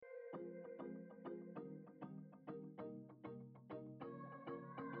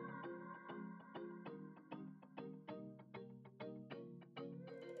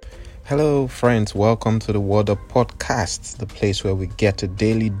Hello, friends. Welcome to the Word Up Podcast, the place where we get a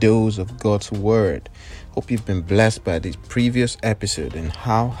daily dose of God's Word. Hope you've been blessed by this previous episode. And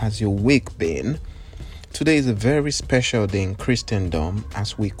how has your week been? Today is a very special day in Christendom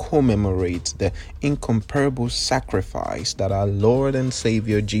as we commemorate the incomparable sacrifice that our Lord and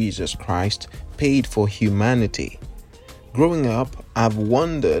Savior Jesus Christ paid for humanity. Growing up, I've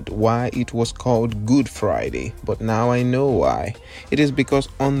wondered why it was called Good Friday, but now I know why. It is because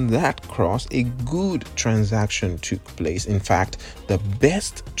on that cross, a good transaction took place. In fact, the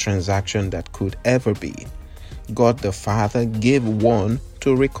best transaction that could ever be. God the Father gave one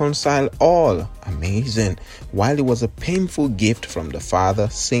to reconcile all. Amazing. While it was a painful gift from the Father,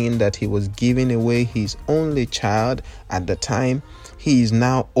 saying that he was giving away his only child at the time, he is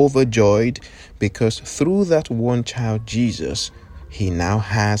now overjoyed because through that one child, Jesus, he now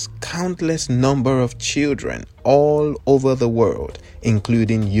has countless number of children all over the world,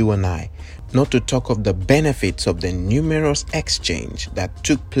 including you and I. Not to talk of the benefits of the numerous exchange that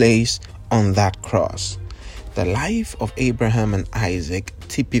took place on that cross. The life of Abraham and Isaac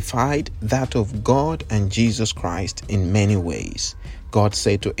typified that of God and Jesus Christ in many ways. God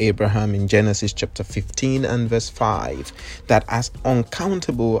said to Abraham in Genesis chapter 15 and verse 5 that as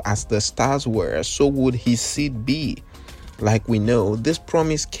uncountable as the stars were, so would his seed be. Like we know, this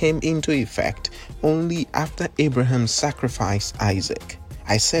promise came into effect only after Abraham sacrificed Isaac.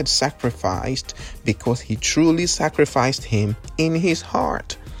 I said sacrificed because he truly sacrificed him in his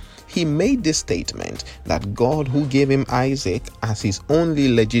heart. He made the statement that God, who gave him Isaac as his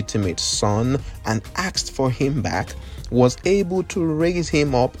only legitimate son and asked for him back, was able to raise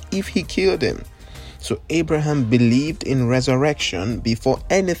him up if he killed him. So Abraham believed in resurrection before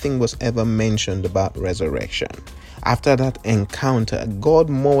anything was ever mentioned about resurrection. After that encounter, God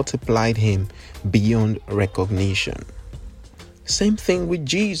multiplied him beyond recognition. Same thing with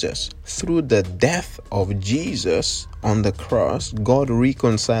Jesus. Through the death of Jesus on the cross, God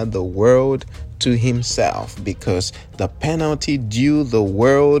reconciled the world to himself because the penalty due the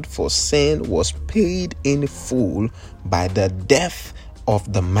world for sin was paid in full by the death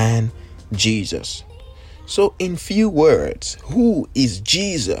of the man Jesus. So in few words, who is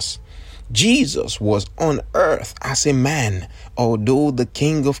Jesus? Jesus was on earth as a man. Although the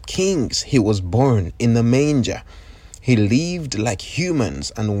King of Kings, he was born in a manger. He lived like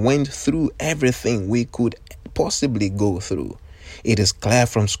humans and went through everything we could possibly go through. It is clear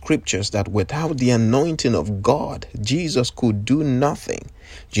from scriptures that without the anointing of God, Jesus could do nothing.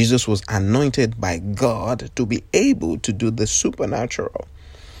 Jesus was anointed by God to be able to do the supernatural.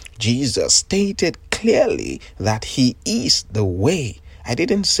 Jesus stated clearly that he is the way. I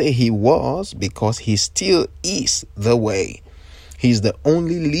didn't say he was because he still is the way. He's the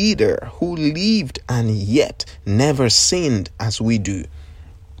only leader who lived and yet never sinned as we do.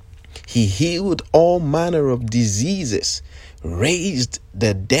 He healed all manner of diseases, raised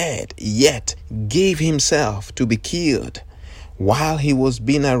the dead, yet gave himself to be killed. While he was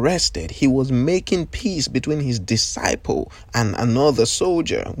being arrested, he was making peace between his disciple and another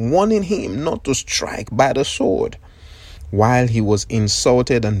soldier, warning him not to strike by the sword. While he was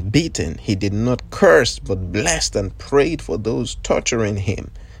insulted and beaten, he did not curse but blessed and prayed for those torturing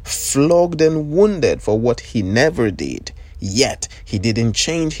him, flogged and wounded for what he never did. Yet he didn't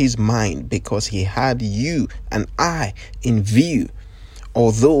change his mind because he had you and I in view.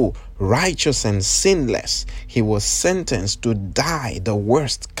 Although righteous and sinless, he was sentenced to die the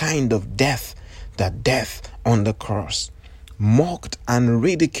worst kind of death, the death on the cross. Mocked and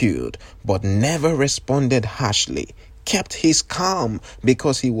ridiculed, but never responded harshly. Kept his calm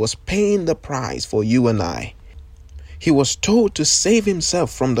because he was paying the price for you and I. He was told to save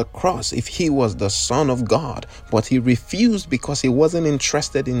himself from the cross if he was the Son of God, but he refused because he wasn't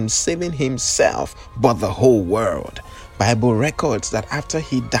interested in saving himself but the whole world. Bible records that after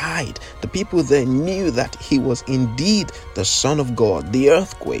he died, the people there knew that he was indeed the Son of God. The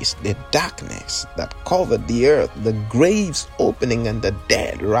earthquakes, the darkness that covered the earth, the graves opening and the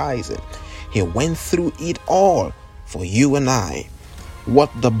dead rising. He went through it all for you and I. What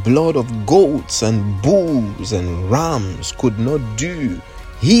the blood of goats and bulls and rams could not do,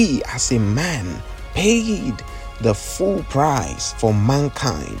 he as a man paid the full price for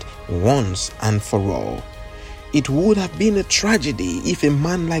mankind once and for all. It would have been a tragedy if a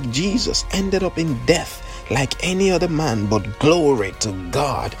man like Jesus ended up in death like any other man, but glory to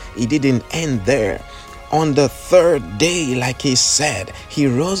God, it didn't end there. On the third day, like he said, he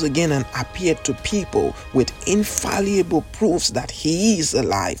rose again and appeared to people with infallible proofs that he is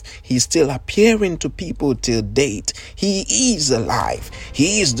alive. He's still appearing to people till date. He is alive.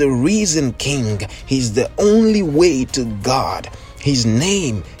 He is the risen King. He's the only way to God. His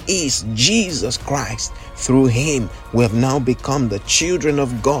name is Jesus Christ. Through him, we have now become the children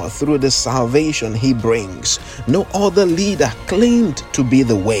of God through the salvation he brings. No other leader claimed to be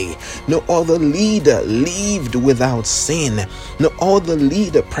the way. No other leader lived without sin. No other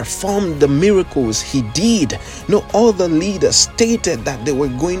leader performed the miracles he did. No other leader stated that they were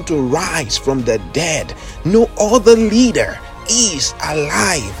going to rise from the dead. No other leader is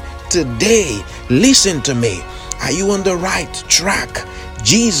alive today. Listen to me. Are you on the right track?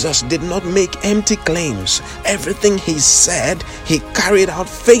 Jesus did not make empty claims. Everything he said, he carried out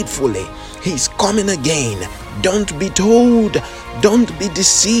faithfully. He's coming again. Don't be told. Don't be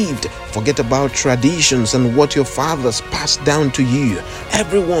deceived. Forget about traditions and what your fathers passed down to you.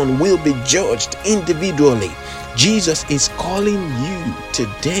 Everyone will be judged individually. Jesus is calling you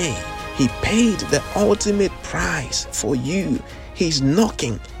today. He paid the ultimate price for you. He's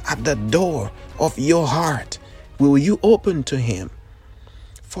knocking at the door of your heart. Will you open to him?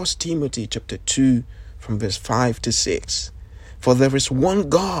 1 Timothy chapter 2 from verse 5 to 6. For there is one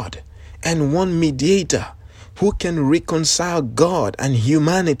God and one mediator who can reconcile God and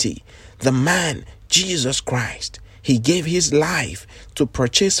humanity, the man Jesus Christ. He gave his life to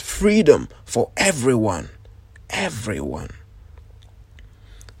purchase freedom for everyone. Everyone.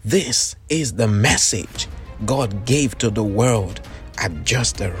 This is the message God gave to the world at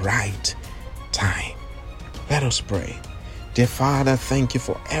just the right time. Let us pray. Dear Father, thank you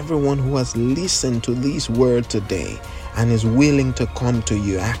for everyone who has listened to this word today and is willing to come to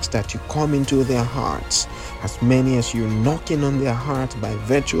you. Ask that you come into their hearts. As many as you're knocking on their hearts by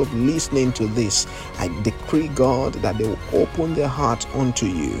virtue of listening to this, I decree, God, that they will open their hearts unto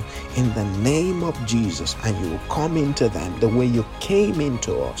you in the name of Jesus, and you will come into them the way you came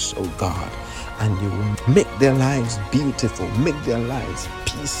into us, oh God, and you will make their lives beautiful, make their lives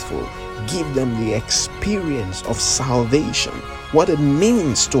peaceful. Give them the experience of salvation, what it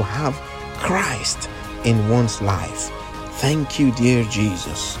means to have Christ in one's life. Thank you, dear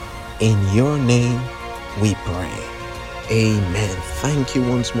Jesus. In your name we pray. Amen. Thank you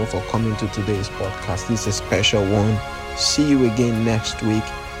once more for coming to today's podcast. This is a special one. See you again next week.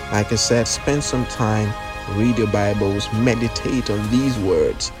 Like I said, spend some time, read your Bibles, meditate on these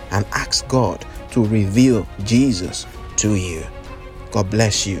words, and ask God to reveal Jesus to you. God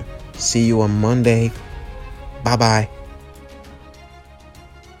bless you. See you on Monday. Bye-bye.